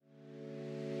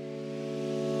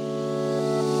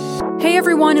Hey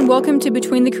everyone, and welcome to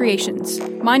Between the Creations.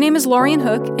 My name is Lorian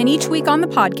Hook, and each week on the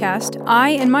podcast, I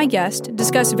and my guest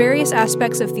discuss various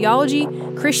aspects of theology,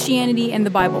 Christianity, and the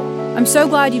Bible. I'm so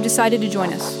glad you decided to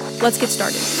join us. Let's get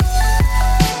started.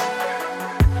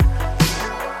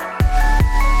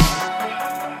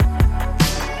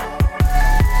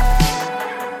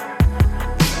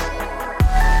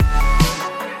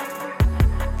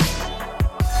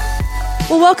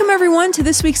 Well, welcome everyone to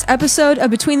this week's episode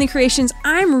of Between the Creations.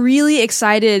 I'm really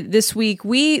excited this week.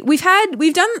 We've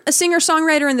done a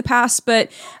singer-songwriter in the past,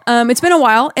 but it's been a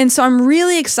while, and so I'm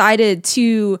really excited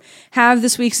to have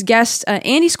this week's guest.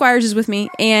 Andy Squires is with me,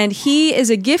 and he is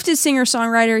a gifted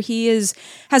singer-songwriter. He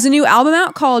has a new album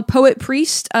out called Poet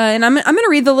Priest, and I'm going to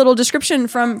read the little description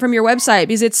from your website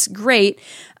because it's great.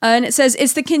 And it says,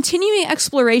 it's the continuing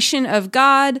exploration of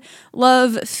God,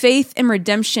 love, faith, and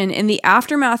redemption in the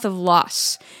aftermath of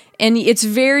loss. And it's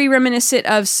very reminiscent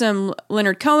of some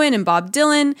Leonard Cohen and Bob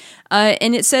Dylan.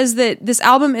 And it says that this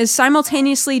album is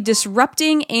simultaneously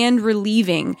disrupting and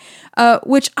relieving,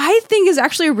 which I think is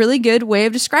actually a really good way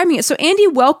of describing it. So Andy,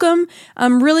 welcome.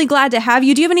 I'm really glad to have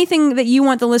you. Do you have anything that you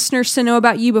want the listeners to know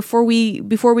about you before we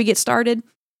get started?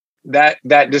 That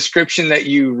description that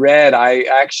you read, I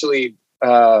actually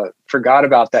forgot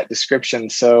about that description.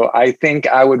 So I think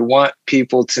I would want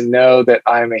people to know that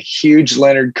I'm a huge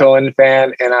Leonard Cohen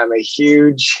fan and I'm a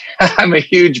huge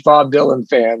Bob Dylan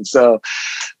fan. So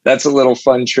that's a little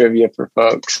fun trivia for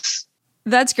folks.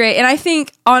 That's great. And I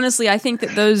think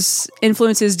that those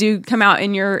influences do come out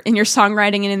in your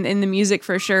songwriting and in the music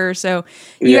for sure. So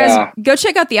you guys go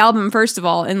check out the album first of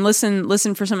all and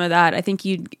listen for some of that. I think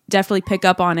you'd definitely pick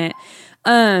up on it.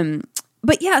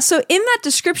 But yeah, so in that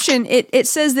description, it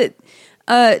says that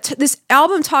this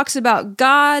album talks about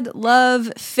God,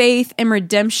 love, faith, and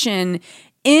redemption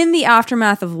in the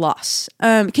aftermath of loss.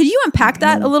 Could you unpack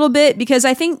that a little bit? Because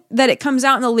I think that it comes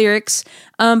out in the lyrics,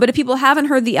 but if people haven't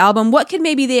heard the album, what could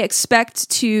maybe they expect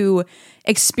to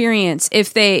experience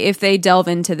if they delve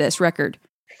into this record?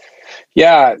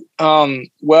 Yeah.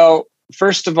 Well,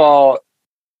 first of all,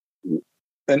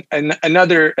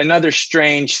 another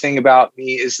strange thing about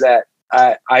me is that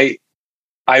I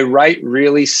write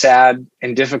really sad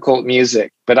and difficult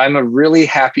music, but I'm a really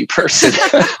happy person.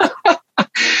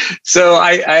 So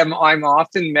I'm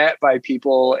often met by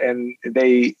people and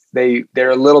they're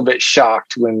a little bit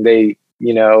shocked when they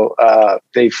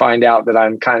find out that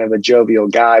I'm kind of a jovial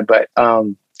guy. But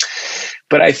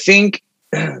I think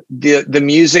the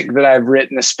music that I've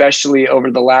written, especially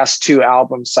over the last 2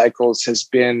 album cycles, has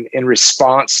been in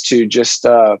response to just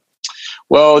some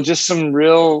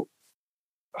real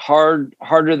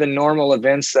harder than normal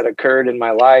events that occurred in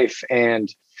my life. And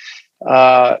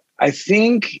I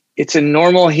think it's a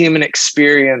normal human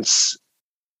experience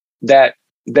that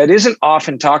isn't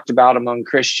often talked about among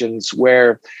Christians,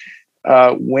 where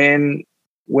when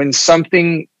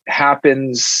something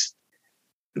happens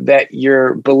that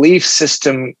your belief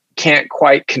system can't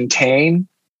quite contain,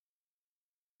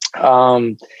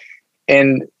 and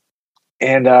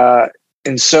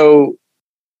so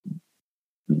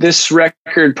this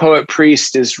record, Poet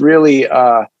Priest, is really,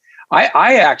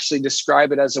 I actually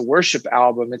describe it as a worship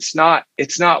album. It's not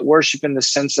worship in the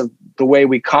sense of the way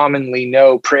we commonly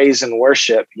know praise and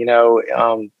worship.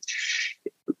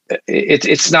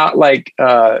 It's not like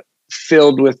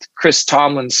filled with Chris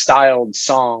Tomlin styled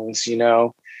songs.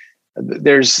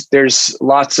 There's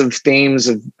lots of themes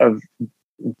of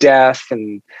death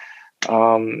and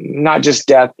not just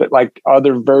death, but like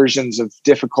other versions of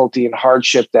difficulty and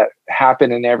hardship that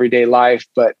happen in everyday life.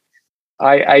 But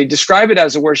I describe it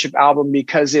as a worship album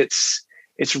because it's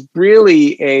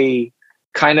really a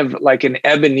kind of like an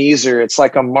Ebenezer. It's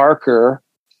like a marker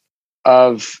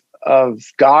of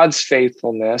God's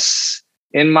faithfulness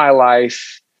in my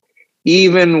life,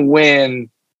 even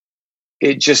when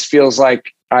it just feels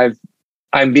like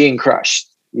I'm being crushed,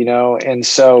 and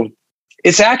so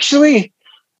it's actually,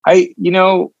 I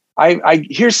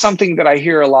hear something that I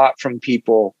hear a lot from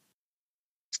people.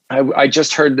 I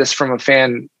just heard this from a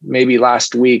fan maybe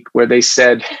last week where they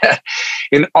said,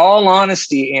 in all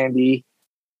honesty, Andy,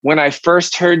 when I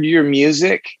first heard your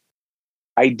music,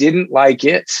 I didn't like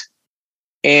it.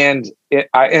 And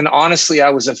honestly, I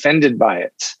was offended by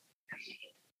it.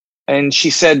 And she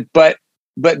said, but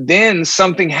then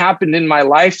something happened in my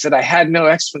life that I had no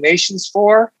explanations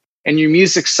for, and your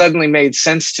music suddenly made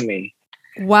sense to me.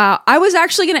 Wow. I was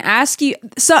actually going to ask you,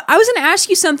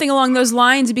 something along those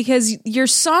lines, because your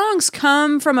songs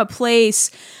come from a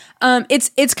place,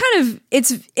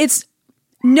 it's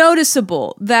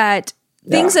noticeable that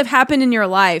things have happened in your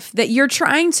life that you're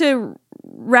trying to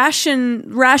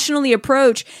rationally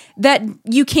approach that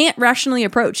you can't rationally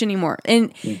approach anymore,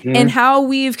 and how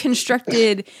we've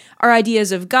constructed our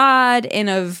ideas of God and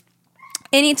of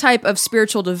any type of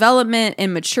spiritual development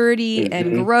and maturity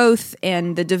and growth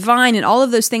and the divine and all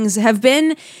of those things have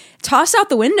been tossed out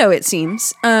the window, it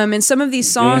seems. And some of these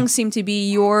songs seem to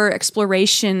be your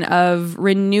exploration of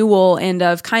renewal and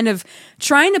of kind of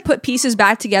trying to put pieces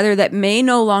back together that may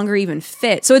no longer even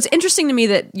fit. So it's interesting to me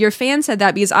that your fan said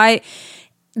that, because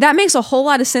that makes a whole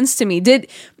lot of sense to me.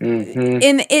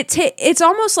 And it's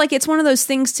almost like it's one of those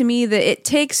things to me that it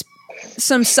takes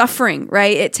some suffering,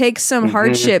 right? It takes some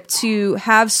hardship to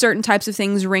have certain types of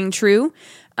things ring true,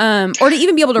 or to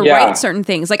even be able to write certain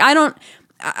things. Like I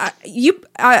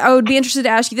would be interested to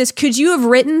ask you this. Could you have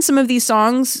written some of these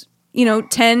songs,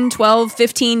 10, 12,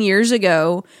 15 years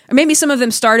ago? Or maybe some of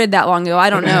them started that long ago. I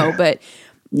don't know. But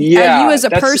you as a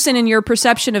person and your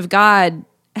perception of God,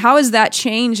 how has that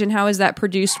changed, and how has that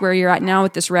produced where you're at now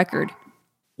with this record?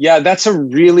 Yeah, that's a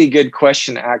really good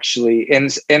question, actually.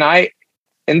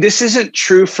 And this isn't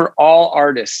true for all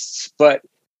artists, but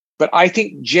I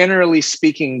think generally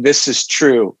speaking, this is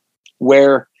true,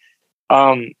 where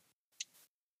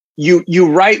you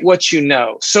write what you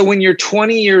know. So when you're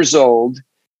 20 years old,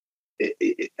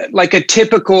 like a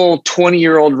typical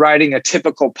 20-year-old writing a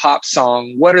typical pop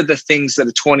song, what are the things that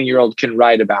a 20-year-old can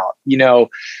write about?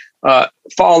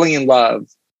 Falling in love,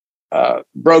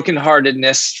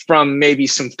 brokenheartedness from maybe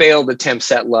some failed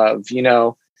attempts at love,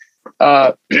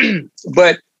 but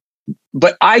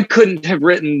I couldn't have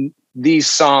written these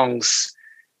songs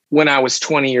when I was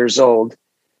 20 years old,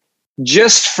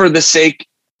 just for the sake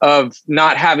of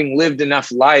not having lived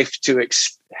enough life to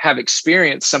have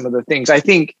experienced some of the things. I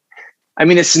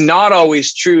mean, it's not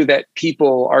always true that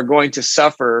people are going to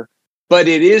suffer, but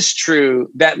it is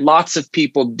true that lots of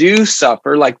people do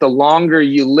suffer. Like the longer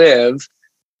you live,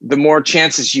 the more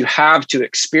chances you have to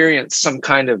experience some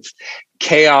kind of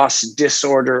chaos,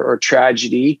 disorder, or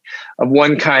tragedy of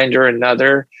one kind or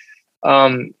another.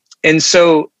 And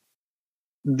so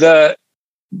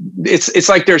it's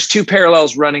like there's two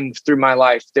parallels running through my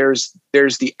life. There's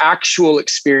the actual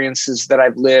experiences that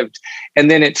I've lived,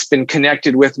 and then it's been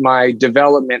connected with my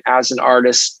development as an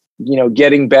artist,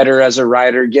 getting better as a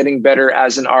writer, getting better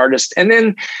as an artist. And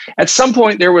then at some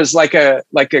point there was like a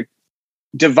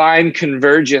divine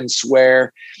convergence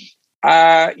where,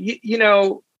 as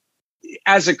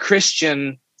a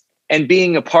Christian and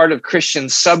being a part of Christian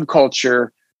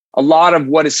subculture, a lot of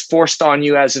what is forced on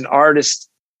you as an artist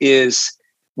is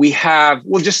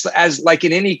just as like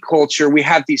in any culture, we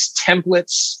have these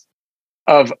templates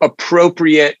of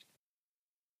appropriate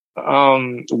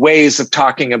ways of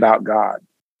talking about God.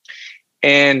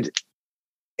 And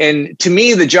to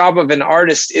me, the job of an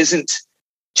artist isn't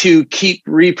to keep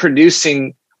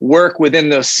reproducing work within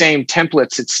those same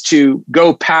templates. It's to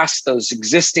go past those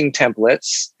existing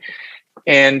templates.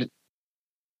 And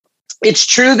it's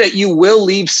true that you will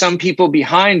leave some people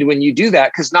behind when you do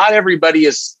that, because not everybody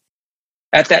is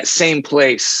at that same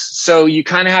place. So you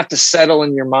kind of have to settle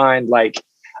in your mind, like,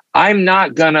 I'm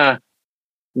not gonna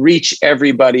reach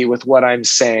everybody with what I'm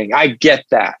saying. I get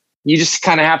that. You just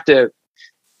kind of have to,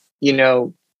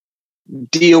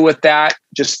 deal with that.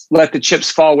 Just let the chips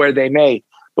fall where they may.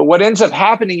 But what ends up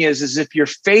happening is if you're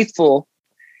faithful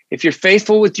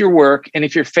with your work, and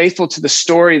if you're faithful to the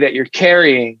story that you're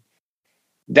carrying,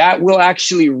 that will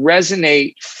actually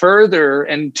resonate further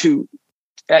and to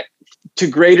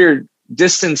greater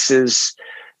distances,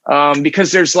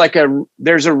 because there's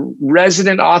a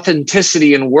resident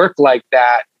authenticity in work like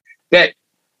that.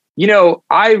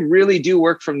 I really do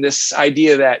work from this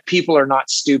idea that people are not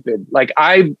stupid. Like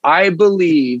I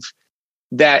believe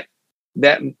that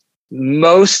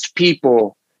most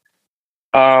people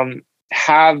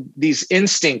have these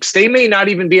instincts. They may not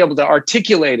even be able to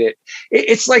articulate it.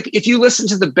 It's like if you listen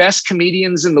to the best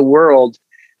comedians in the world,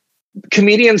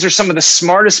 comedians are some of the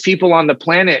smartest people on the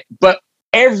planet, but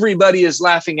everybody is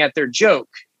laughing at their joke.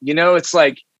 It's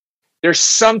like there's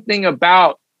something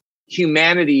about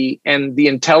humanity and the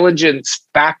intelligence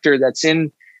factor that's in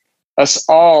us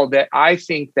all that I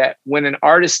think that when an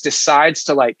artist decides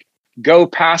to go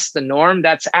past the norm,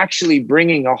 that's actually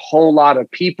bringing a whole lot of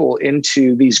people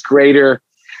into these greater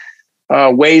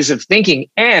ways of thinking.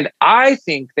 And I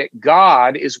think that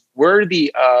God is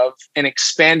worthy of an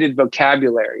expanded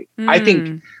vocabulary. I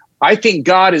think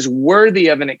God is worthy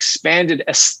of an expanded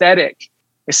aesthetic,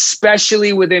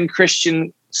 especially within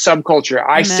Christian subculture.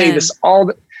 I say this all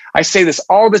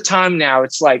the time now.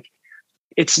 It's like,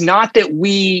 it's not that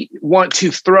we want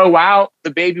to throw out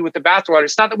the baby with the bathwater.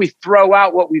 It's not that we throw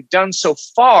out what we've done so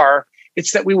far.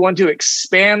 It's that we want to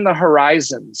expand the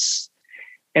horizons.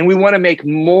 and we want to make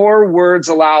more words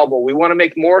allowable. We want to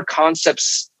make more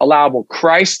concepts allowable.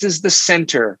 Christ is the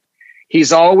center.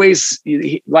 He's always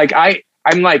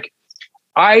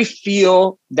I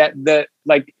feel that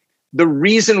the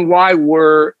reason why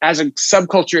we're, as a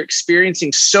subculture,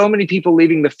 experiencing so many people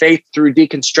leaving the faith through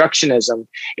deconstructionism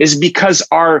is because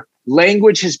our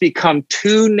language has become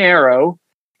too narrow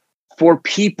for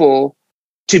people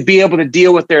to be able to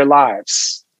deal with their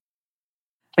lives.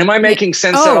 Am I making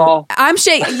sense at all? I'm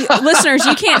shaking. Listeners,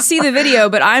 you can't see the video,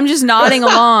 but I'm just nodding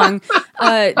along,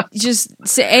 just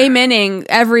amening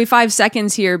every 5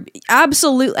 seconds here.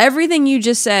 Absolutely. Everything you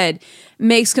just said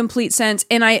makes complete sense.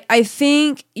 And I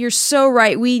think you're so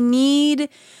right. We need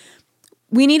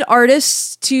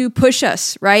artists to push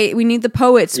us, right? We need the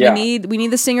poets. Yeah. We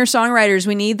need the singer-songwriters.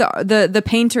 We need the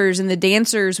painters and the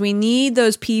dancers. We need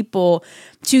those people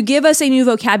to give us a new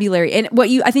vocabulary. And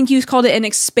I think you called it an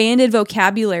expanded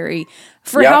vocabulary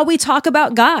for how we talk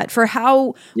about God, for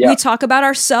how we talk about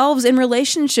ourselves in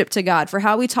relationship to God, for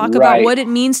how we talk about what it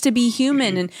means to be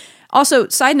human. And also,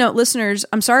 side note, listeners,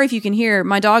 I'm sorry if you can hear,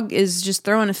 my dog is just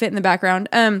throwing a fit in the background.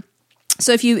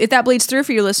 So if that bleeds through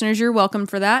for your listeners, you're welcome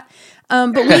for that.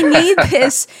 But we need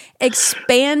this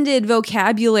expanded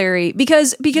vocabulary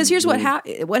because here's what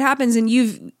happens,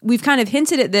 and we've kind of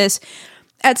hinted at this.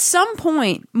 At some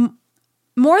point,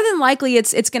 more than likely,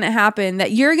 it's going to happen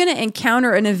that you're going to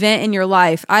encounter an event in your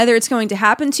life. Either it's going to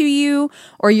happen to you,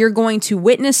 or you're going to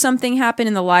witness something happen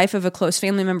in the life of a close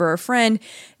family member or friend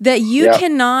that you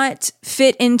cannot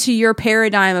fit into your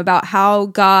paradigm about how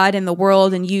God and the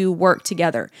world and you work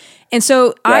together. And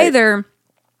so either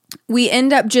we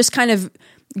end up just kind of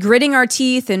gritting our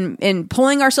teeth and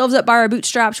pulling ourselves up by our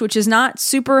bootstraps, which is not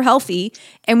super healthy.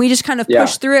 And we just kind of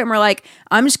push through it. And we're like,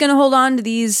 I'm just going to hold on to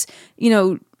these,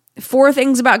 4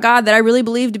 things about God that I really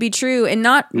believe to be true and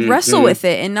not wrestle with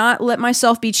it and not let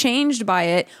myself be changed by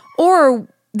it. Or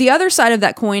the other side of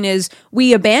that coin is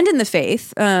we abandon the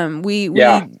faith. We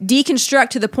deconstruct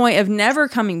to the point of never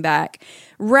coming back,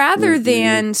 rather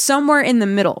than somewhere in the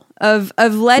middle of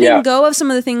letting go of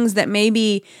some of the things that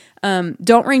maybe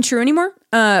don't ring true anymore,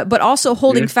 but also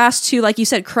holding fast to, like you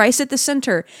said, Christ at the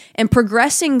center and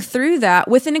progressing through that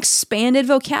with an expanded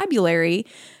vocabulary.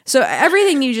 So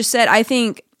everything you just said, I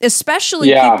think,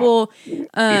 especially people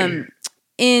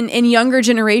in younger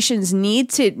generations need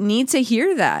to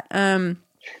hear that. And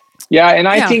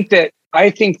I think that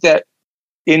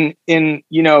in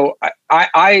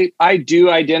I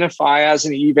do identify as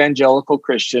an evangelical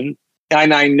Christian.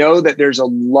 And I know that there's a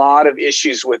lot of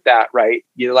issues with that, right?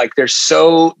 There's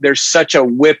such a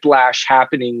whiplash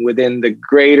happening within the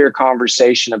greater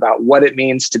conversation about what it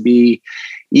means to be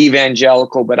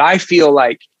evangelical. But I feel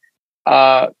like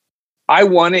I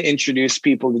want to introduce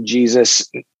people to Jesus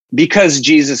because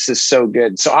Jesus is so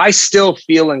good. So I still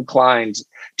feel inclined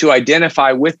to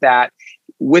identify with that,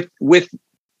 with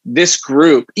this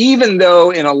group, even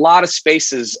though in a lot of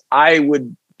spaces I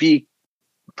would be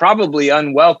probably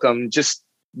unwelcome just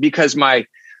because my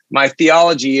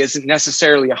theology isn't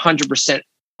necessarily 100%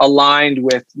 aligned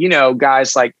with,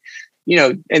 guys like,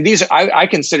 and these, I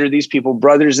consider these people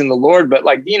brothers in the Lord, but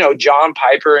like, John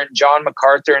Piper and John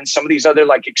MacArthur and some of these other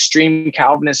like extreme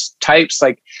Calvinist types,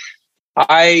 like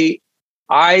I'm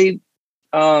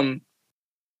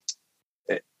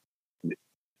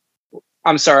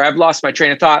sorry, I've lost my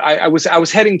train of thought. I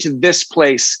was heading to this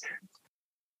place.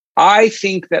 I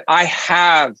think that I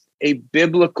have a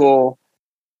biblical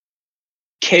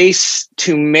case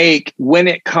to make when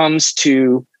it comes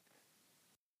to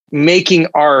making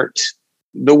art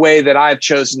the way that I've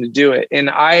chosen to do it. And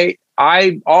I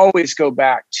always go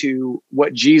back to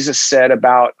what Jesus said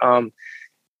about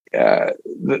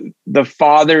the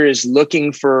Father is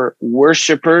looking for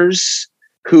worshipers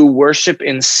who worship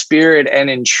in spirit and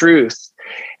in truth.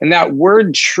 And that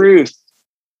word truth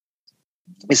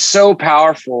is so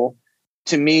powerful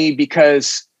to me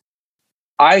because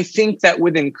I think that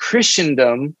within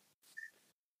Christendom,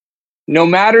 no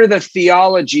matter the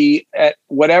theology at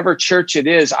whatever church it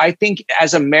is, I think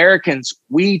as Americans,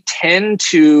 we tend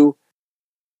to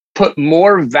put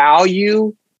more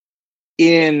value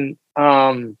in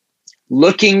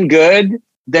looking good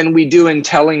than we do in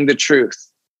telling the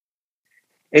truth.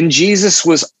 And Jesus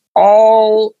was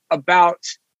all about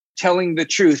telling the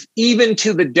truth, even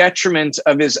to the detriment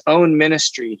of his own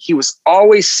ministry. He was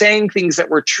always saying things that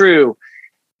were true.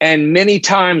 And many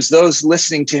times those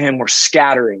listening to him were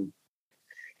scattering.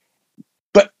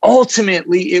 But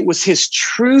ultimately, it was his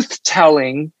truth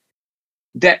telling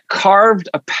that carved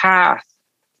a path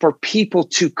for people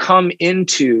to come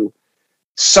into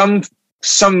some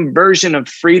version of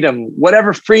freedom,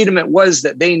 whatever freedom it was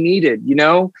that they needed,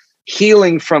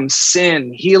 healing from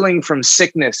sin, healing from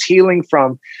sickness, healing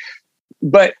from,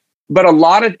 but a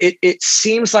lot of it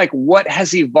seems like what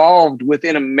has evolved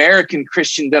within American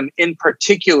Christendom in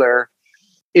particular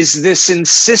is this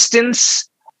insistence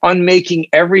on making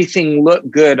everything look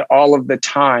good all of the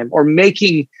time, or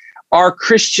making our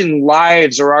Christian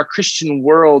lives or our Christian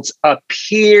worlds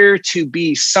appear to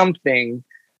be something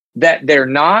that they're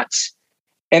not.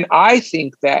 And I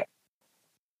think that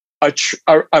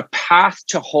a path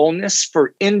to wholeness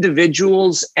for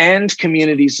individuals and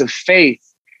communities of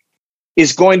faith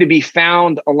is going to be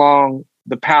found along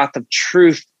the path of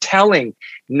truth telling,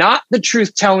 not the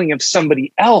truth telling of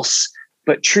somebody else,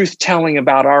 but truth telling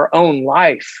about our own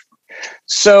life.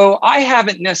 So I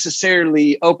haven't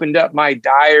necessarily opened up my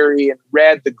diary and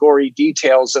read the gory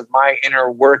details of my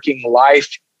inner working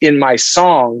life in my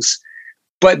songs,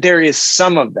 but there is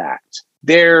some of that.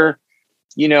 There,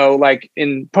 you know, like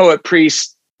in Poet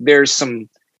Priest, there's some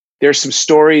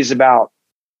stories about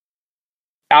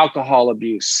alcohol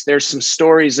abuse. There's some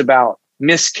stories about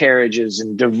miscarriages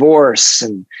and divorce,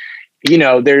 and you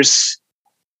know, there's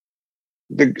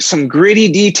some gritty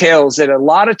details that a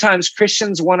lot of times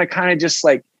Christians want to kind of just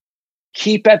like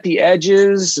keep at the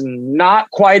edges and not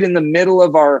quite in the middle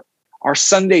of our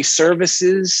Sunday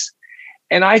services.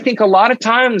 And I think a lot of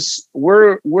times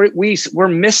we're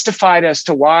mystified as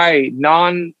to why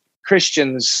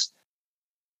non-Christians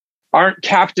aren't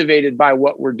captivated by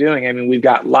what we're doing. I mean, we've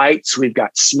got lights, we've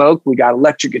got smoke, we got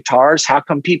electric guitars. How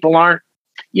come people aren't,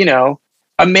 you know,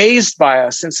 amazed by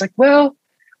us? And it's like, well,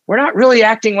 we're not really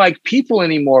acting like people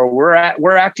anymore. We're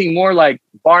acting more like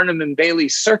Barnum and Bailey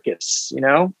circus, you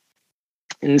know?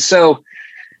 And so.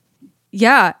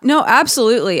 Yeah, no,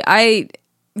 absolutely.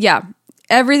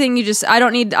 Everything you just,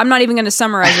 I'm not even going to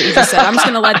summarize what you just said. I'm just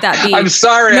going to let that be. I'm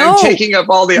sorry. I'm taking up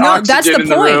all the oxygen in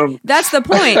the room. That's the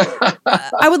point.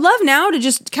 I would love now to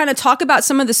just kind of talk about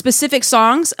some of the specific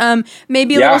songs,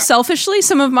 maybe a little selfishly,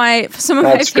 some of my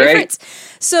favorites. Great.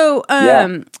 So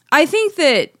I think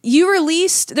that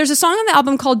there's a song on the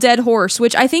album called Dead Horse,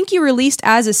 which I think you released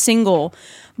as a single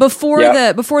before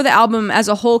the album as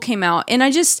a whole came out. And I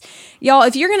just, y'all,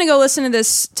 if you're going to go listen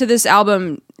to this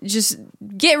album, just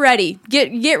get ready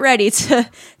to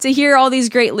hear all these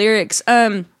great lyrics.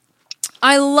 I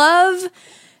love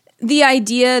the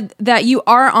idea that you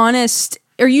are honest,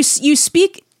 or you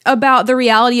speak about the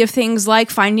reality of things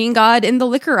like finding God in the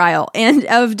liquor aisle, and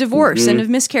of divorce and of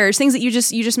miscarriage, things that you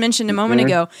just mentioned a moment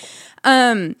ago.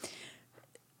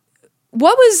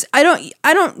 What was, I don't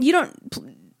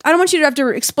want you to have to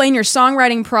explain your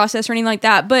songwriting process or anything like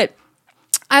that, but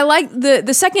I like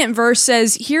the second verse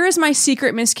says, "Here is my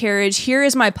secret miscarriage. Here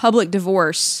is my public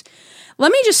divorce." Let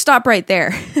me just stop right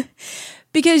there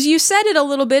because you said it a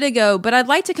little bit ago, but I'd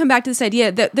like to come back to this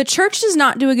idea that the church does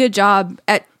not do a good job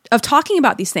of talking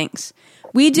about these things.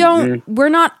 We're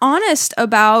not honest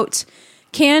about,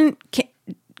 can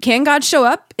God show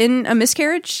up in a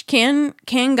miscarriage? Can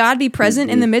God be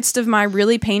present in the midst of my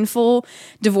really painful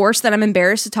divorce that I'm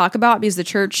embarrassed to talk about because the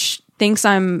church thinks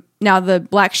I'm now the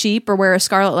black sheep or wear a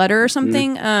scarlet letter or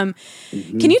something? Can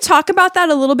you talk about that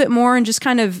a little bit more, and just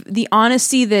kind of the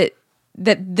honesty that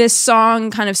this song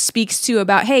kind of speaks to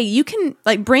about, hey, you can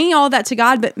like bring all that to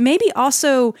God, but maybe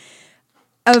also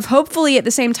of hopefully at the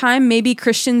same time, maybe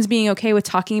Christians being okay with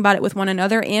talking about it with one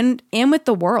another and with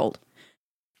the world.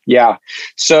 Yeah.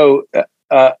 So,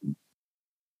 a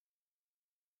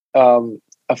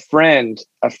friend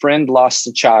lost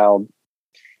a child.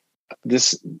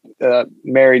 This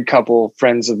married couple,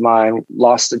 friends of mine,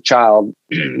 lost a child.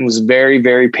 It was a very,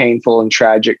 very painful and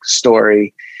tragic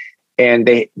story. And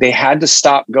they had to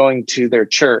stop going to their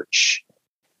church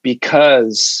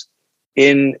because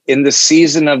in the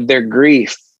season of their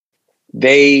grief,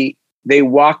 they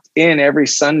walked in every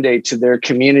Sunday to their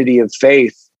community of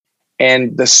faith.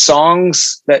 And the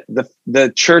songs that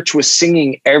the church was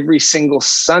singing every single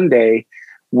Sunday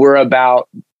were about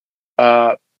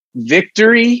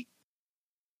victory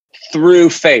through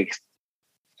faith.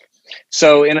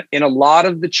 So in a lot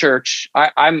of the church,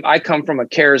 I come from a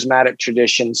charismatic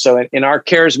tradition. So in our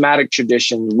charismatic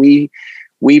tradition, we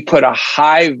put a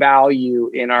high value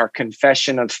in our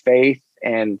confession of faith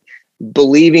and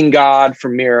believing God for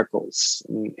miracles.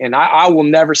 And I will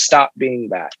never stop being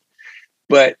that.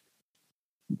 But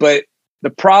the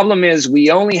problem is we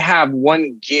only have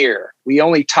one gear. We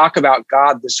only talk about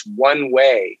God this one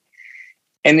way.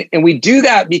 And we do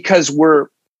that because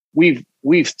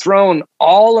we've thrown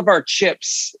all of our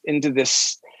chips into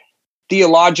this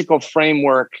theological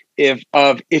framework if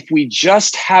we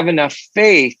just have enough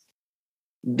faith,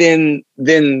 then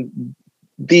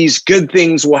these good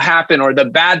things will happen or the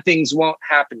bad things won't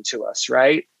happen to us,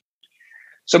 right?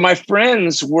 So my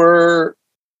friends were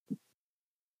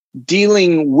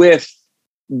dealing with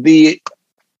the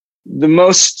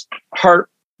most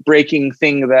heartbreaking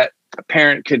thing that a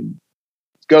parent could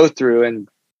go through, and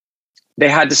they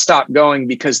had to stop going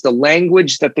because the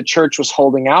language that the church was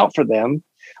holding out for them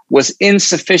was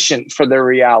insufficient for their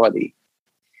reality.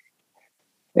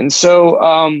 And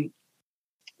so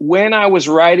when I was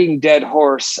writing Dead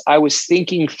Horse, I was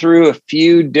thinking through a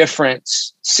few different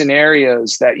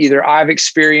scenarios that either I've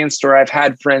experienced or I've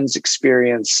had friends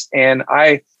experience. And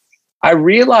I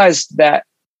realized that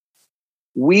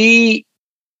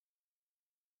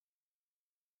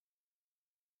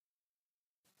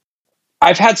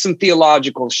I've had some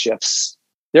theological shifts.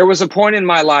 There was a point in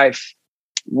my life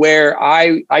where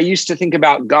I used to think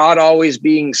about God always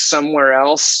being somewhere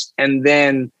else. And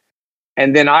then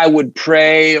I would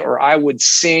pray or I would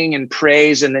sing and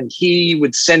praise, and then he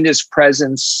would send his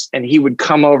presence and he would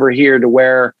come over here to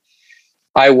where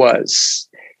I was.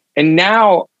 And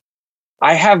now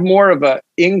I have more of an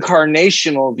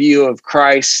incarnational view of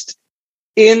Christ,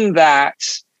 in that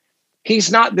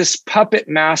he's not this puppet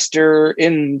master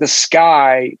in the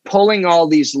sky pulling all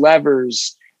these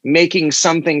levers, making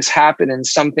some things happen and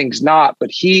some things not,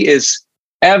 but he is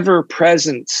ever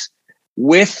present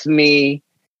with me,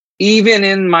 even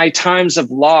in my times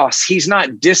of loss. He's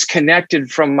not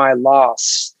disconnected from my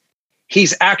loss.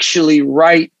 He's actually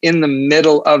right in the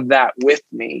middle of that with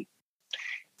me.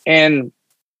 And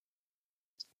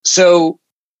so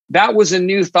that was a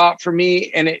new thought for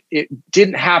me, and it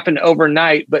didn't happen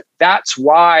overnight, but that's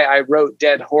why I wrote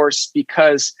Dead Horse,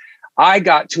 because I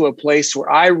got to a place where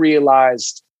I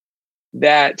realized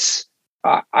that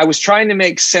I was trying to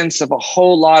make sense of a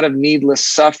whole lot of needless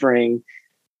suffering.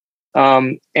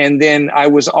 And then I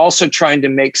was also trying to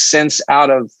make sense out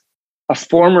of a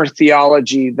former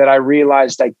theology that I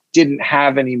realized I didn't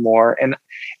have anymore.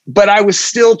 But I was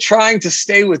still trying to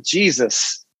stay with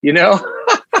Jesus, you know?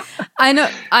 I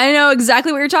know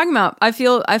exactly what you're talking about. I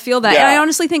feel that. Yeah. And I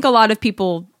honestly think a lot of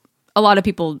people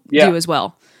do as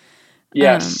well.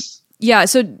 Yes. Yeah.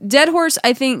 So Dead Horse,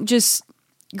 I think, just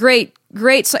great.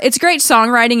 It's great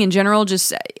songwriting in general,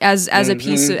 just as a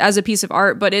piece of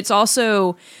art, but it's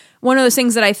also one of those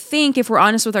things that I think, if we're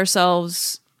honest with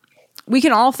ourselves, we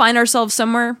can all find ourselves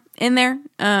somewhere in there.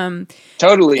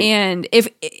 Totally. And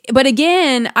but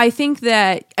again, I think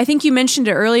you mentioned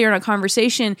it earlier in a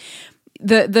conversation,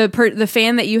 the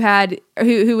fan that you had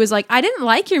who was like, I didn't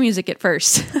like your music at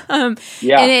first. And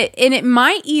it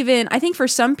might even, I think for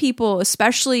some people,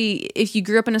 especially if you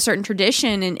grew up in a certain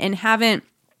tradition and haven't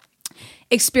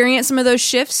experienced some of those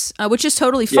shifts, which is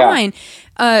totally fine.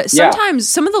 Sometimes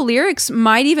some of the lyrics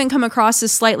might even come across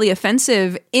as slightly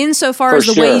offensive insofar as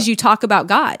the ways you talk about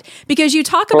God, because you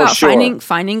talk about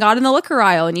finding God in the liquor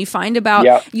aisle, and you find about,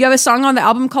 you have a song on the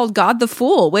album called God the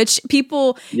Fool, which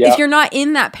people, if you're not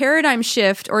in that paradigm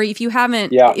shift, or if you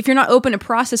haven't, if you're not open to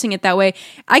processing it that way,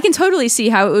 I can totally see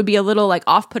how it would be a little like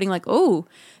off-putting, like, oh,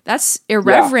 that's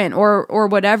irreverent or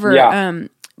whatever.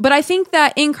 But I think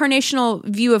that incarnational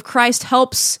view of Christ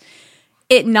helps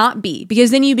it not be,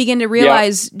 because then you begin to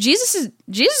realize Jesus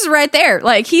is right there.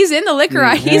 Like, he's in the liquor.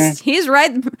 He's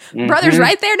right. Brother's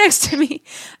right there next to me.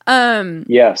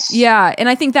 Yes. Yeah. And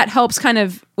I think that helps kind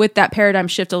of with that paradigm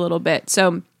shift a little bit.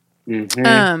 So,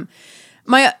 my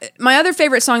other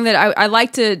favorite song that I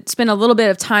like to spend a little bit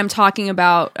of time talking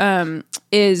about,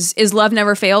 is Love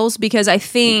Never Fails, because I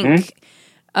think,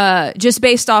 just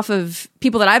based off of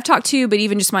people that I've talked to, but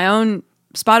even just my own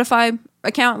Spotify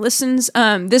account listens,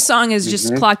 this song is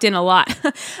just clocked in a lot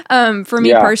for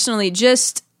me personally.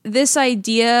 Just this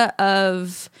idea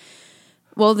of,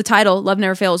 well, the title Love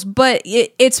Never Fails, but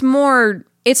it's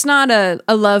not a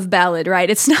love ballad, right?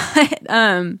 It's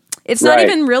not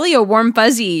even really a warm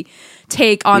fuzzy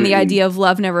take on the idea of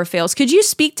love never fails. Could you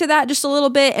speak to that just a little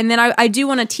bit? And then I do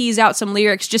want to tease out some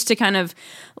lyrics just to kind of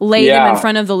lay them in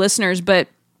front of the listeners, but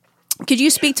could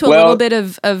you speak to a little bit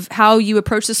of how you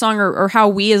approach the song, or how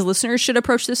we as listeners should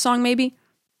approach this song maybe?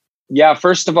 Yeah,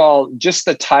 first of all, just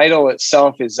the title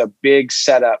itself is a big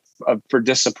setup for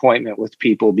disappointment with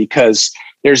people, because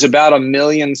there's about 1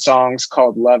 million songs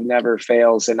called Love Never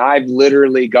Fails, and I've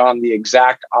literally gone the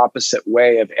exact opposite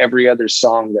way of every other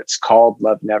song that's called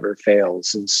Love Never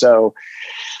Fails. And so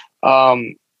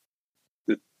I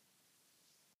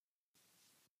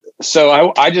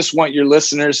just want your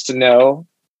listeners to know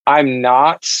I'm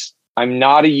not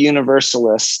a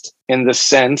universalist in the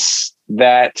sense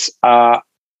that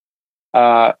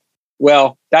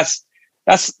well, that's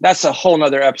a whole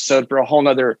nother episode for a whole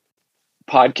nother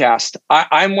podcast.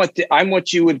 I'm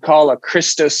what you would call a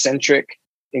Christocentric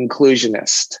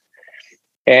inclusionist.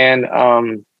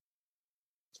 And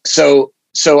so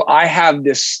so I have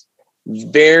this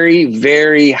very,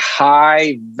 very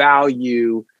high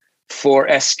value for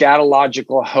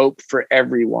eschatological hope for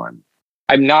everyone.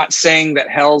 I'm not saying that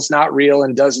hell's not real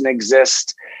and doesn't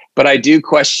exist, but I do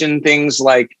question things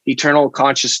like eternal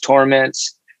conscious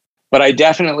torments. But I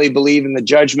definitely believe in the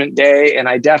judgment day, and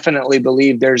I definitely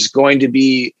believe there's going to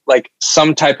be like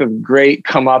some type of great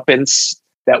comeuppance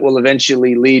that will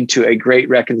eventually lead to a great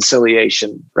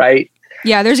reconciliation, right?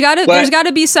 Yeah, there's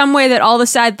gotta be some way that all the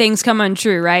sad things come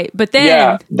untrue, right? But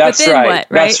then, that's right. What, right?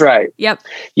 That's right. Yep.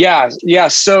 Yeah.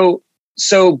 So,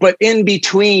 but in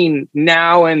between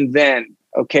now and then,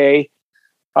 okay,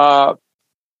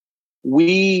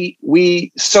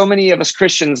 we so many of us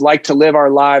Christians like to live our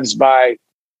lives by,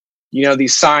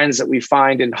 these signs that we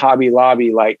find in Hobby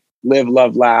Lobby, like live,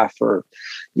 love, laugh, or,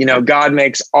 God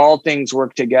makes all things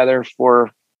work together for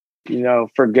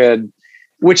good,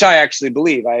 which I actually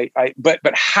believe. But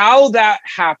how that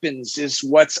happens is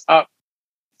what's up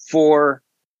for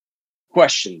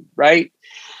question, right?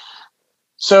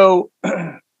 So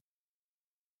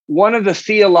one of the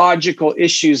theological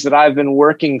issues that I've been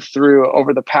working through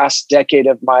over the past decade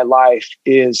of my life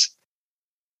is,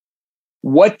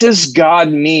 what does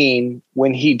God mean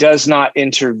when he does not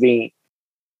intervene?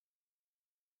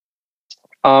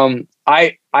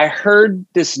 I heard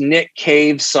this Nick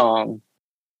Cave song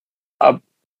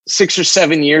 6 or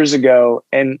 7 years ago,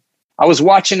 and I was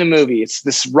watching a movie. It's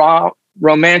this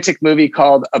romantic movie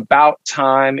called About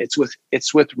Time. It's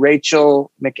with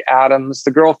Rachel McAdams,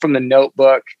 the girl from The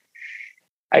Notebook.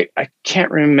 I can't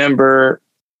remember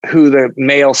who the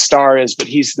male star is, but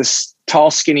he's this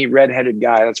tall, skinny, redheaded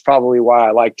guy. That's probably why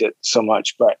I liked it so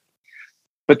much. But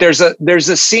there's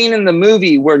a scene in the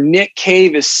movie where Nick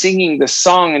Cave is singing the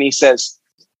song, and he says,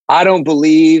 "I don't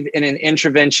believe in an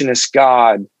interventionist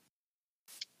God,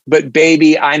 but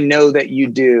baby, I know that you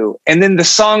do." And then the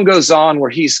song goes on where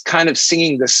he's kind of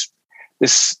singing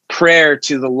this prayer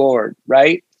to the Lord,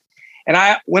 right? And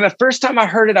when the first time I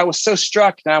heard it, I was so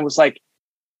struck, and I was like,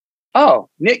 oh,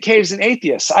 Nick Cave's an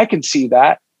atheist. I can see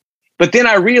that. But then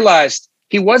I realized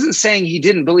he wasn't saying he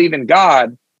didn't believe in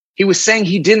God. He was saying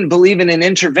he didn't believe in an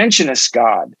interventionist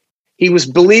God. He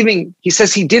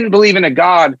says he didn't believe in a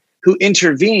God who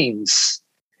intervenes.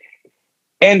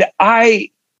 And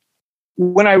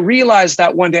when I realized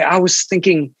that one day, I was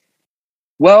thinking,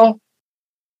 well,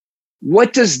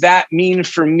 what does that mean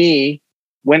for me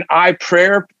when I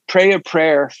pray a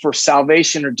prayer for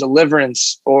salvation or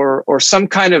deliverance or some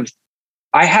kind of,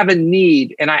 I have a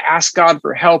need and I ask God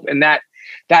for help, and that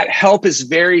help is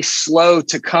very slow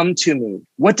to come to me?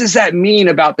 What does that mean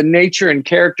about the nature and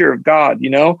character of God,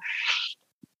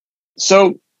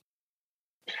 So,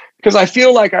 because I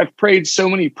feel like I've prayed so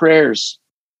many prayers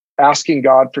asking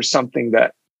God for some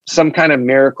kind of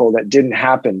miracle that didn't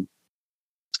happen.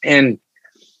 And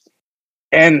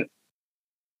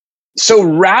so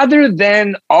rather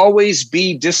than always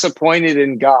be disappointed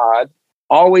in God,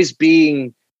 always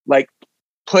being like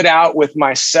put out with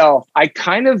myself, I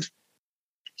kind of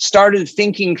started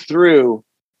thinking through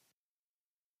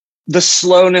the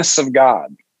slowness of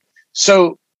God.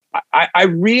 So I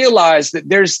realized that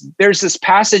there's this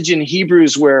passage in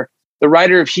Hebrews where the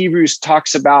writer of Hebrews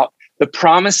talks about the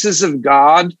promises of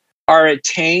God are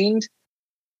attained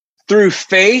through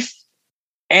faith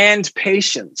and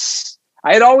patience.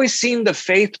 I had always seen the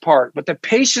faith part, but the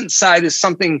patience side is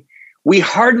something we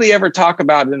hardly ever talk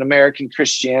about in American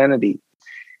Christianity.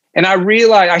 And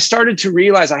I started to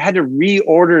realize I had to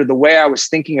reorder the way I was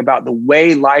thinking about the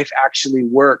way life actually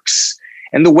works.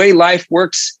 And the way life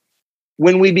works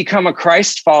when we become a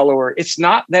Christ follower, it's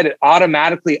not that it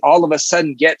automatically all of a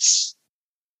sudden gets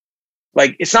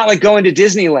like, it's not like going to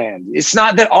Disneyland. It's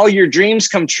not that all your dreams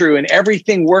come true and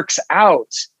everything works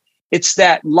out. It's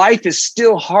that life is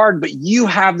still hard, but you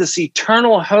have this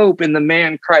eternal hope in the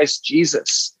man Christ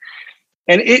Jesus.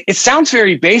 And it sounds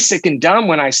very basic and dumb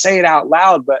when I say it out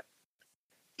loud, but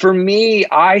for me,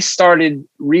 I started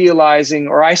realizing,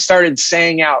 or I started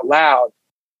saying out loud,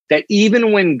 that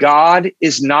even when God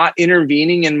is not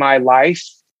intervening in my life,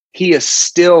 he is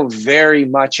still very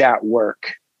much at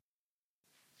work.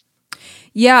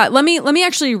 Yeah, let me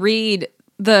actually read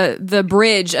the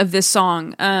bridge of this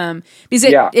song, because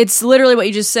it's literally what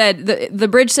you just said. The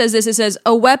bridge says this. It says,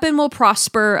 "A weapon will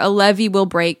prosper, a levee will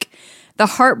break. The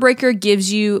heartbreaker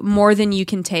gives you more than you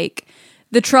can take.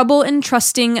 The trouble in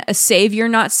trusting a savior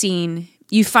not seen.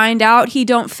 You find out he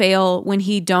don't fail when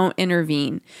he don't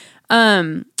intervene."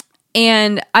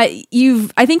 And I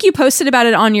think you posted about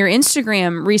it on your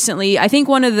Instagram recently. I think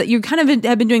you kind of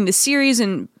have been doing this series,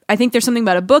 and I think there's something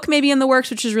about a book maybe in the works,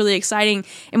 which is really exciting.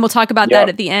 And we'll talk about that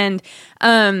at the end.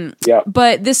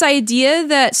 But this idea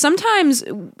that sometimes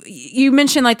you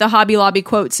mentioned like the Hobby Lobby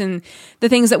quotes and the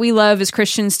things that we love as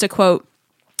Christians to quote,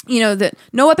 that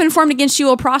no weapon formed against you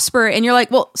will prosper. And you're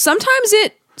like, well, sometimes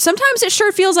it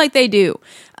sure feels like they do.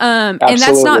 And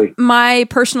that's not my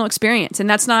personal experience. And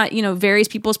that's not, various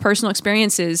people's personal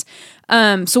experiences.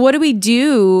 So what do we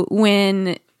do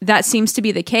when that seems to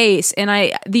be the case?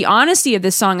 And the honesty of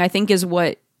this song, I think, is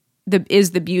what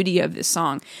is the beauty of this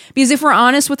song. Because if we're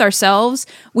honest with ourselves,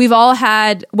 we've all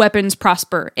had weapons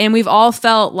prosper, and we've all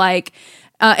felt like,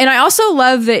 and I also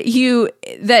love that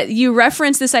you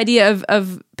reference this idea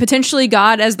of potentially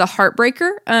God as the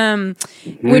heartbreaker,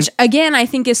 which again, I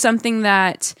think is something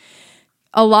that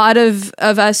a lot of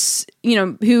us,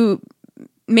 who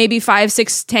maybe 5,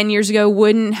 6, 10 years ago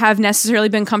wouldn't have necessarily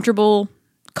been comfortable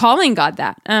calling God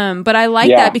that. But I like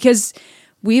that because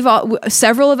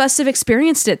several of us have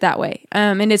experienced it that way.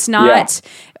 And it's not,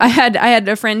 I had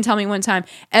a friend tell me one time,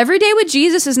 every day with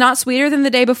Jesus is not sweeter than the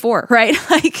day before, right?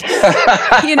 Like,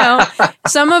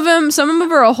 some of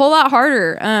them are a whole lot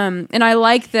harder. And I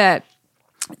like that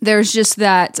there's just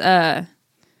that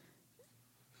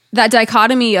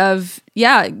dichotomy of,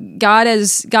 God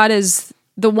is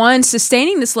the one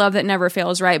sustaining this love that never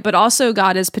fails, right? But also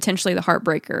God is potentially the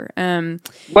heartbreaker.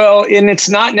 Well, and it's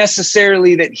not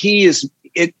necessarily that he is,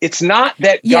 it's not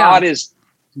that God is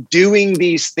doing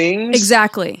these things.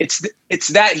 Exactly. It's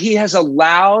that he has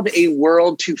allowed a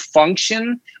world to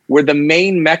function where the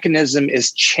main mechanism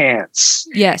is chance.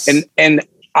 Yes. And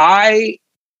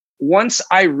once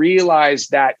I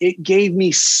realized that, it gave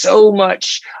me so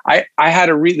much. I had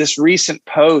this recent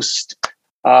post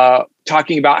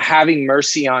talking about having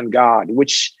mercy on God,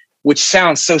 which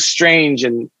sounds so strange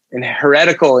and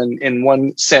heretical in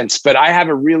one sense, but I have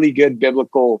a really good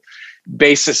biblical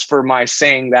basis for my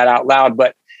saying that out loud.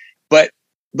 But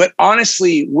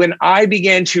honestly, when I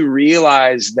began to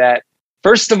realize that,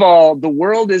 first of all, the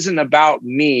world isn't about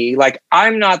me. Like,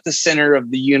 I'm not the center of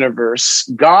the universe.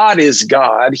 God is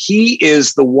God. He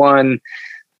is the one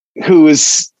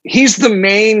he's the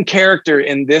main character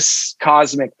in this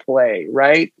cosmic play,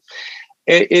 right?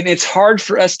 And it's hard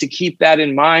for us to keep that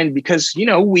in mind because,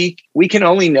 we can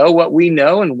only know what we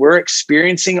know, and we're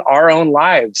experiencing our own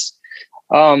lives.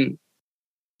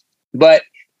 But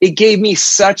it gave me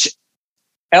such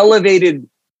elevated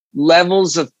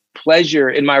levels of pleasure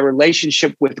in my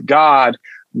relationship with God.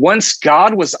 Once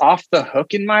God was off the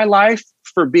hook in my life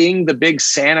for being the big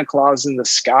Santa Claus in the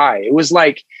sky, it was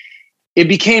like, it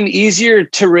became easier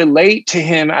to relate to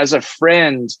him as a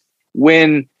friend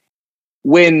when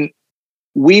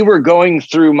we were going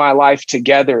through my life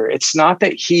together. It's not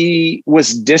that he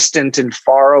was distant and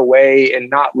far away and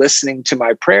not listening to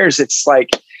my prayers. It's like,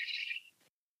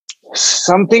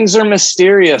 some things are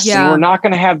mysterious and we're not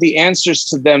going to have the answers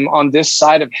to them on this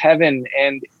side of heaven.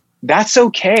 And that's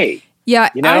okay. Yeah.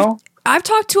 I've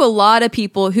talked to a lot of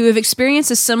people who have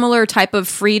experienced a similar type of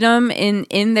freedom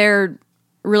in their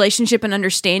relationship and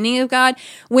understanding of God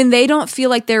when they don't feel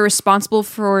like they're responsible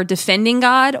for defending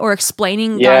God or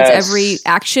explaining God's every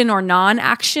action or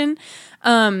non-action.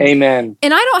 Amen.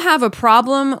 And I don't have a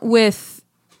problem with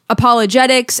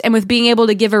apologetics and with being able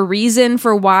to give a reason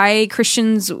for why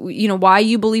Christians, why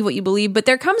you believe what you believe. But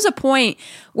there comes a point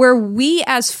where we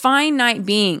as finite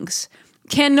beings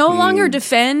can no longer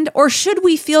defend, or should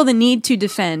we feel the need to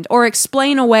defend or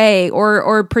explain away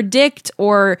or predict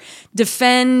or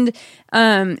defend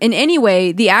in any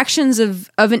way the actions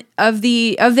of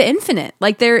the infinite.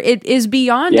 Like it is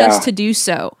beyond us to do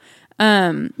so.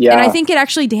 And I think it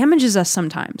actually damages us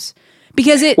sometimes.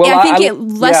 Because it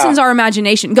lessens our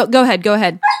imagination. Go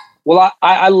ahead. Well,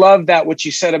 I love that what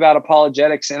you said about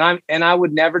apologetics, and I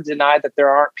would never deny that there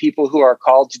aren't people who are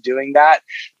called to doing that.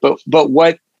 But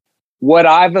what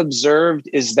I've observed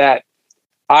is that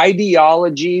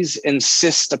ideologies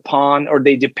insist upon, or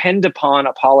they depend upon,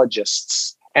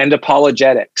 apologists and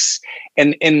apologetics,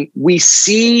 and we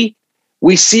see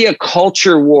a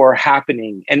culture war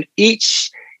happening, and each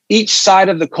side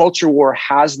of the culture war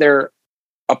has their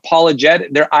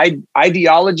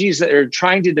ideologies that they're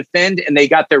trying to defend, and they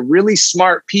got their really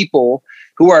smart people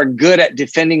who are good at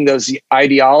defending those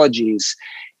ideologies.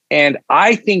 And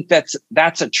I think that's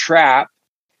a trap.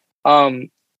 I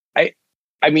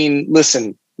mean,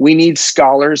 listen, we need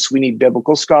scholars, we need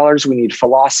biblical scholars, we need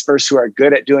philosophers who are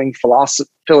good at doing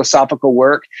philosophical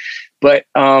work. But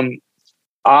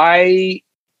I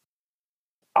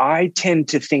tend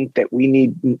to think that we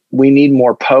need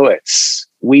more poets.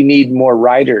 We need more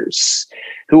writers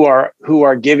who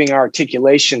are giving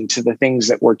articulation to the things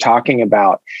that we're talking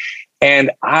about.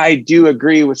 And I do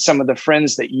agree with some of the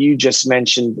friends that you just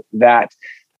mentioned that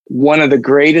one of the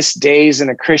greatest days in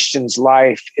a Christian's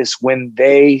life is when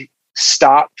they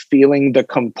stop feeling the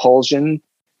compulsion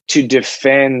to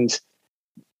defend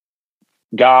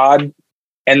God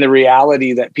and the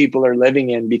reality that people are living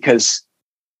in, because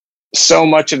so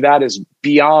much of that is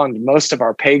beyond most of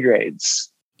our pay grades.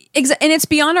 And it's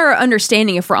beyond our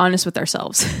understanding if we're honest with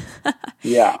ourselves.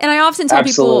 Yeah. And I often tell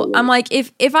absolutely. people, I'm like,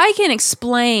 if I can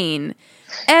explain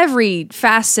every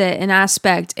facet and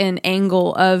aspect and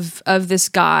angle of this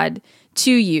God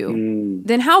to you,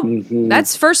 then how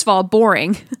that's first of all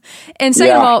boring. And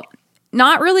second of all,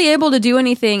 not really able to do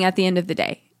anything at the end of the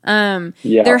day.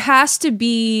 There has to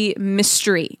be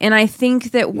mystery. And I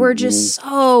think that we're just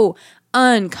so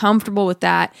uncomfortable with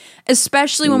that,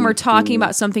 especially when we're talking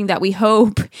about something that we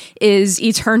hope is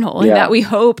eternal and that we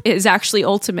hope is actually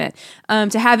ultimate.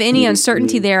 To have any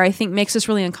uncertainty there, I think makes us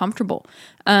really uncomfortable.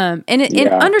 And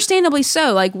understandably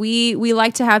so. Like we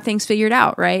like to have things figured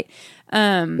out, right?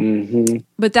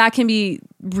 But that can be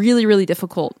really, really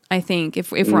difficult, I think,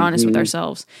 if we're honest with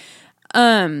ourselves.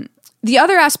 The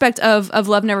other aspect of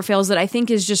Love Never Fails that I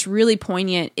think is just really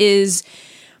poignant is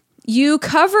you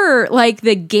cover like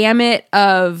the gamut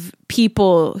of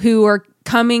people who are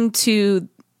coming to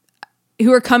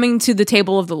the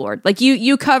table of the Lord. Like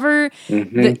you cover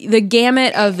the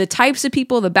gamut of the types of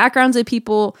people, the backgrounds of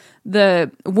people,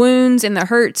 the wounds and the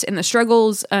hurts and the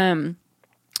struggles. And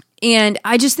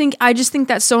I just think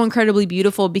that's so incredibly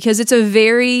beautiful because it's a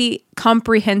very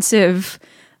comprehensive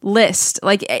list.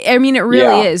 Like, I mean, it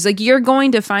really is. Like, you're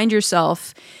going to find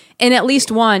yourself in at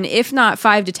least one, if not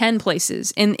 5 to 10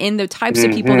 places in the types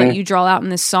of people that you draw out in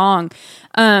this song.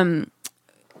 Can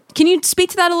you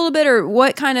speak to that a little bit, or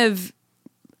what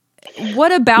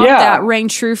about that rang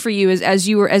true for you as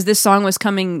this song was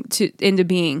coming into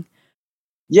being?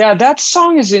 Yeah, that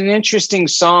song is an interesting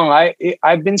song.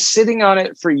 I've been sitting on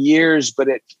it for years, but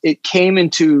it came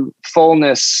into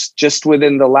fullness just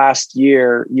within the last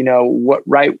year,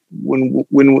 right when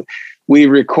we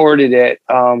recorded it.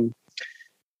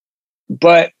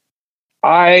 But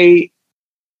in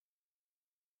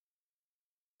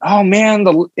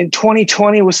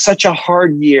 2020 was such a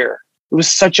hard year. It was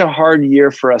such a hard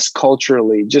year for us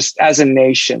culturally, just as a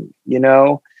nation,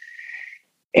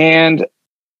 and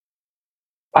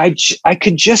I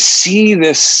could just see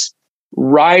this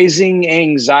rising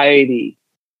anxiety.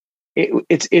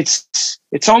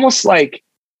 It's almost like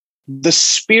the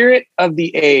spirit of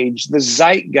the age, the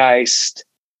zeitgeist,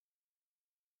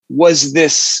 was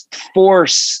this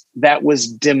force that was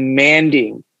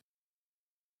demanding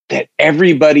that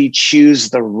everybody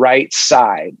choose the right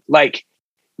side. Like,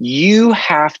 you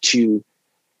have to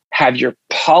have your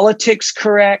politics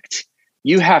correct.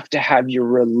 You have to have your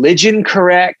religion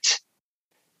correct.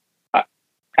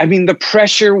 I mean, the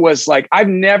pressure was like,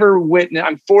 I'm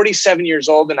 47 years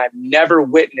old and I've never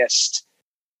witnessed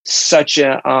such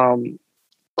a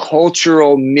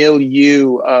cultural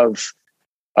milieu of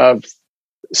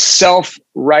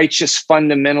self-righteous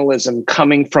fundamentalism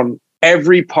coming from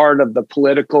every part of the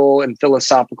political and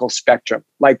philosophical spectrum.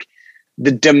 Like,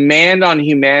 the demand on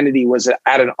humanity was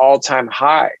at an all-time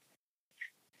high.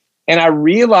 And I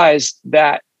realized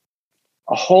that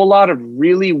a whole lot of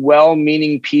really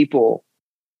well-meaning people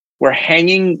were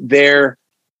hanging their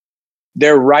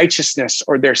righteousness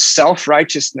or their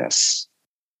self-righteousness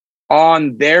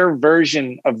on their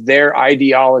version of their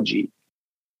ideology.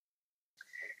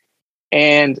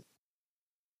 And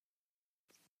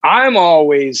I'm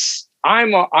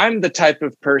the type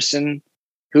of person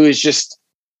who is just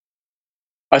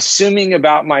assuming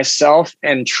about myself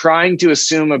and trying to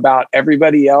assume about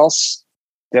everybody else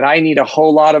that I need a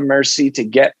whole lot of mercy to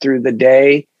get through the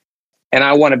day. And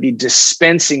I want to be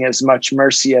dispensing as much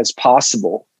mercy as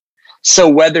possible. So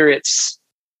whether it's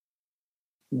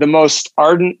the most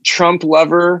ardent Trump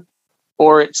lover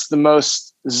or it's the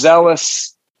most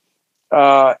zealous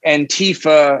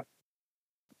Antifa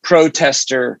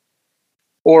protester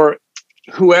or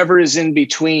whoever is in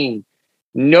between,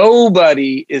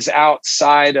 nobody is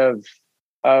outside of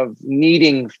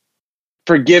needing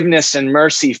forgiveness and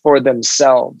mercy for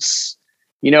themselves.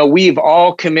 We've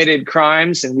all committed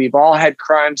crimes and we've all had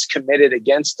crimes committed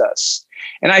against us.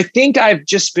 And I think I've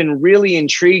just been really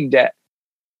intrigued at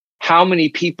how many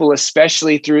people,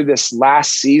 especially through this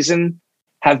last season,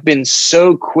 have been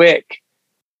so quick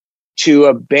to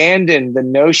abandon the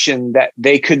notion that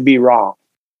they could be wrong.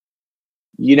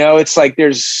 It's like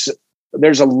there's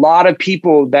a lot of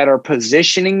people that are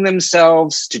positioning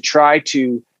themselves to try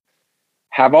to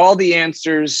have all the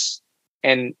answers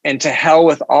and to hell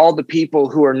with all the people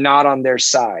who are not on their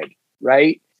side,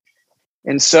 right?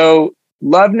 And so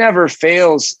Love Never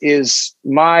Fails is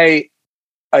my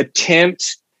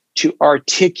attempt to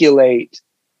articulate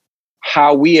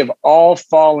how we have all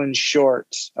fallen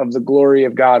short of the glory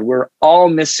of God. We're all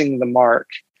missing the mark.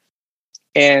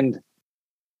 And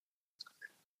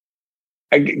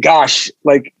gosh,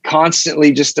 like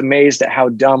constantly just amazed at how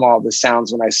dumb all this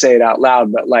sounds when I say it out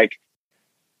loud, but like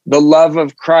the love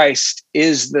of Christ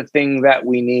is the thing that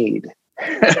we need.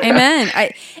 Amen.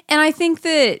 I think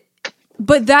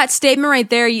but that statement right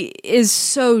there is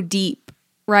so deep,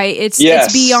 right? It's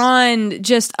beyond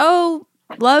just,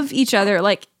 love each other.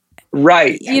 Like,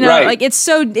 right. Like it's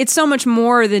so much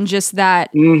more than just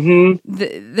that.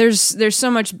 Mm-hmm. There's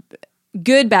so much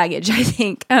good baggage, I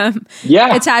think,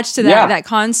 attached to that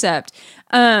concept.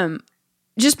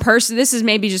 This is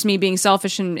maybe just me being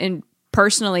selfish and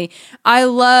personally, I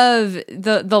love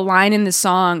the line in the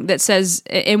song that says,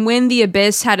 "And when the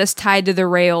abyss had us tied to the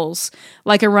rails,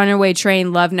 like a runaway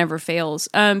train, love never fails."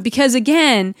 Because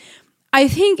again, I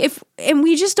think and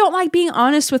we just don't like being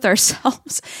honest with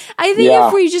ourselves. I think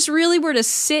if we just really were to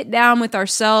sit down with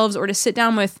ourselves or to sit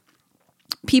down with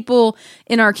people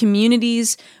in our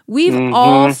communities, we've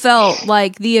all felt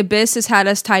like the abyss has had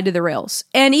us tied to the rails.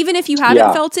 And even if you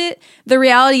haven't felt it, the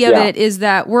reality of it is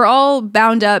that we're all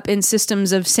bound up in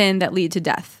systems of sin that lead to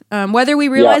death, whether we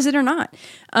realize it or not.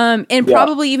 And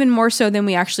probably even more so than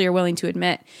we actually are willing to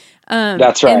admit.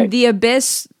 That's right. And the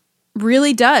abyss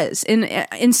really does. And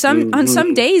on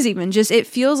some days even, just it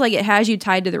feels like it has you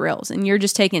tied to the rails and you're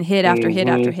just taking hit after hit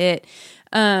after hit.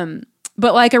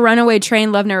 But like a runaway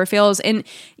train, love never fails. And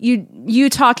you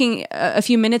talking a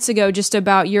few minutes ago just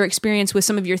about your experience with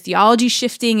some of your theology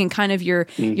shifting and kind of your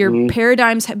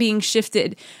paradigms being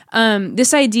shifted.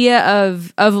 This idea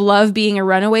of love being a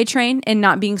runaway train and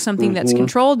not being something that's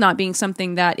controlled, not being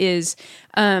something that is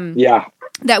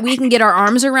that we can get our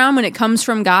arms around when it comes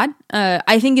from God,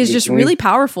 I think is just really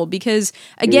powerful because,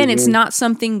 again, it's not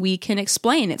something we can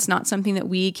explain. It's not something that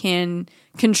we can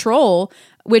control,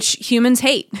 which humans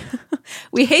hate.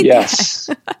 We hate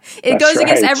that. It goes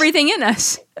against everything in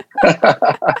us.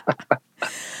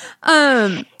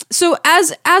 So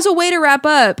as a way to wrap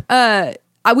up, I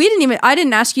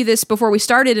didn't ask you this before we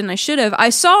started, and I should have.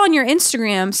 I saw on your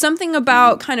Instagram something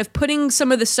about kind of putting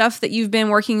some of the stuff that you've been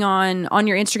working on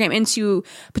your Instagram into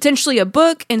potentially a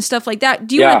book and stuff like that.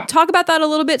 Do you want to talk about that a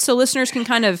little bit so listeners can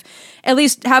kind of at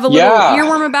least have a little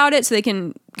earworm about it so they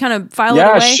can kind of file it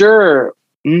away? Yeah, sure.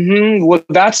 Mm-hmm. Well,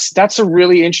 that's a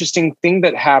really interesting thing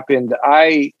that happened.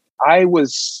 I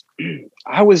was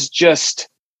just,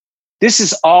 this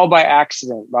is all by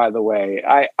accident, by the way.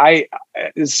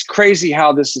 It's crazy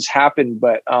how this has happened,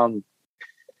 but, and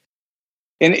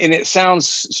it sounds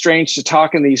strange to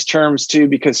talk in these terms too,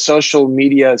 because social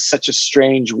media is such a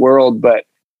strange world, but,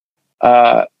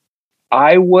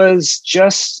 I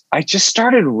just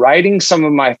started writing some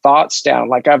of my thoughts down.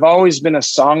 Like I've always been a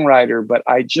songwriter, but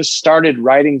I just started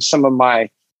writing some of my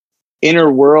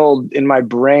inner world in my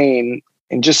brain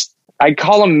and I'd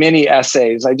call them mini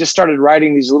essays. I just started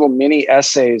writing these little mini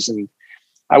essays and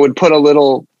I would put a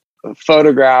little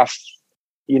photograph,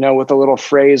 with a little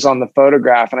phrase on the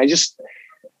photograph. And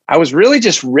I was really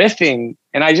just riffing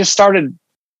and I just started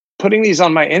putting these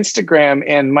on my Instagram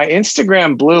and my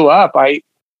Instagram blew up.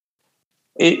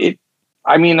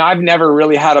 I've never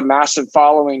really had a massive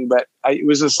following, but it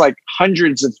was just like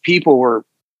hundreds of people were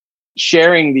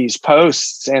sharing these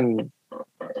posts. And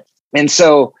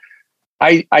so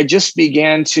I just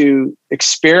began to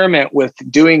experiment with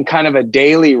doing kind of a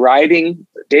daily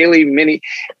mini,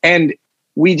 and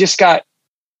we just got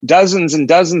dozens and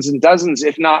dozens and dozens,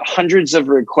 if not hundreds of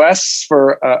requests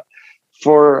for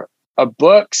a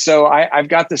book. So I've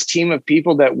got this team of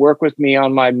people that work with me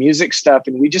on my music stuff.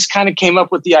 And we just kind of came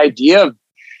up with the idea of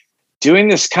doing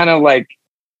this kind of like,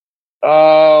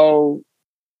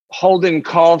 Holden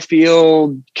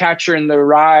Caulfield, Catcher in the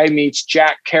Rye meets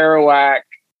Jack Kerouac,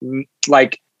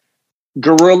 like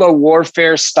guerrilla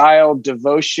warfare style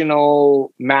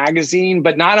devotional magazine,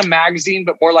 but not a magazine,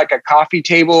 but more like a coffee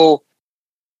table.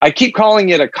 I keep calling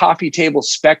it a coffee table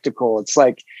spectacle. It's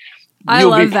like,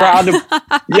 you'll be proud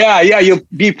to, you'll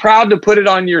be proud to put it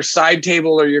on your side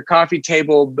table or your coffee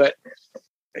table. But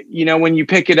when you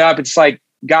pick it up, it's like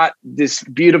got this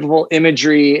beautiful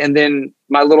imagery and then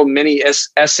my little mini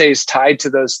essays tied to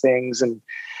those things. And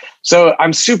so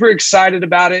I'm super excited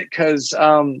about it because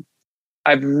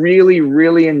I've really,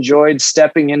 really enjoyed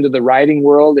stepping into the writing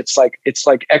world. It's like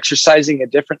exercising a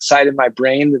different side of my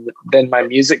brain than my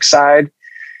music side.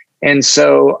 And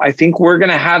so I think we're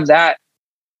going to have that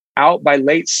out by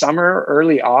late summer,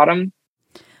 early autumn.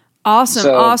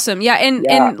 Awesome. Yeah.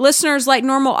 And listeners, like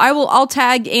normal, I'll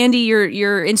tag Andy,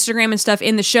 your Instagram and stuff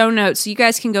in the show notes. So you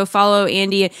guys can go follow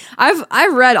Andy.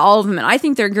 I've read all of them and I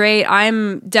think they're great.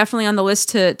 I'm definitely on the list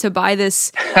to buy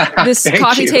this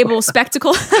coffee table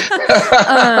spectacle.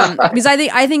 Because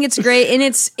I think it's great. And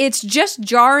it's just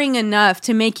jarring enough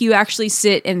to make you actually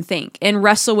sit and think and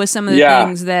wrestle with some of the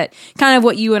things that kind of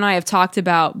what you and I have talked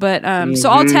about. But,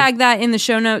 so I'll tag that in the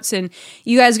show notes and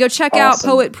you guys go check out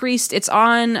Poet Priest. It's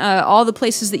on, all the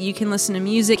places that you can listen to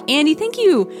music. Andy, thank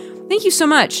you so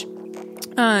much.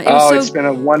 It's been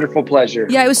a wonderful pleasure.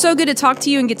 Yeah, it was so good to talk to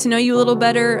you and get to know you a little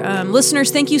better.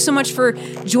 Listeners, thank you so much for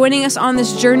joining us on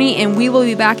this journey, and we will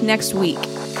be back next week.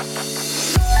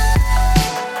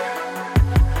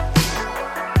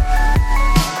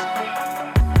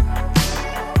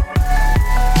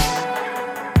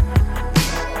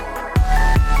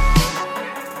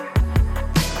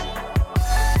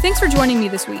 Thanks for joining me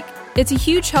this week. It's a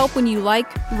huge help when you like,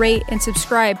 rate, and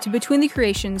subscribe to Between the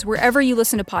Creations wherever you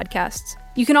listen to podcasts.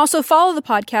 You can also follow the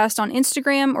podcast on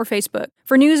Instagram or Facebook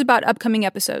for news about upcoming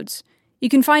episodes. You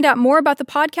can find out more about the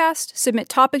podcast, submit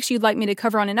topics you'd like me to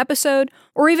cover on an episode,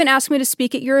 or even ask me to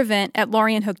speak at your event at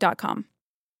laurienhook.com.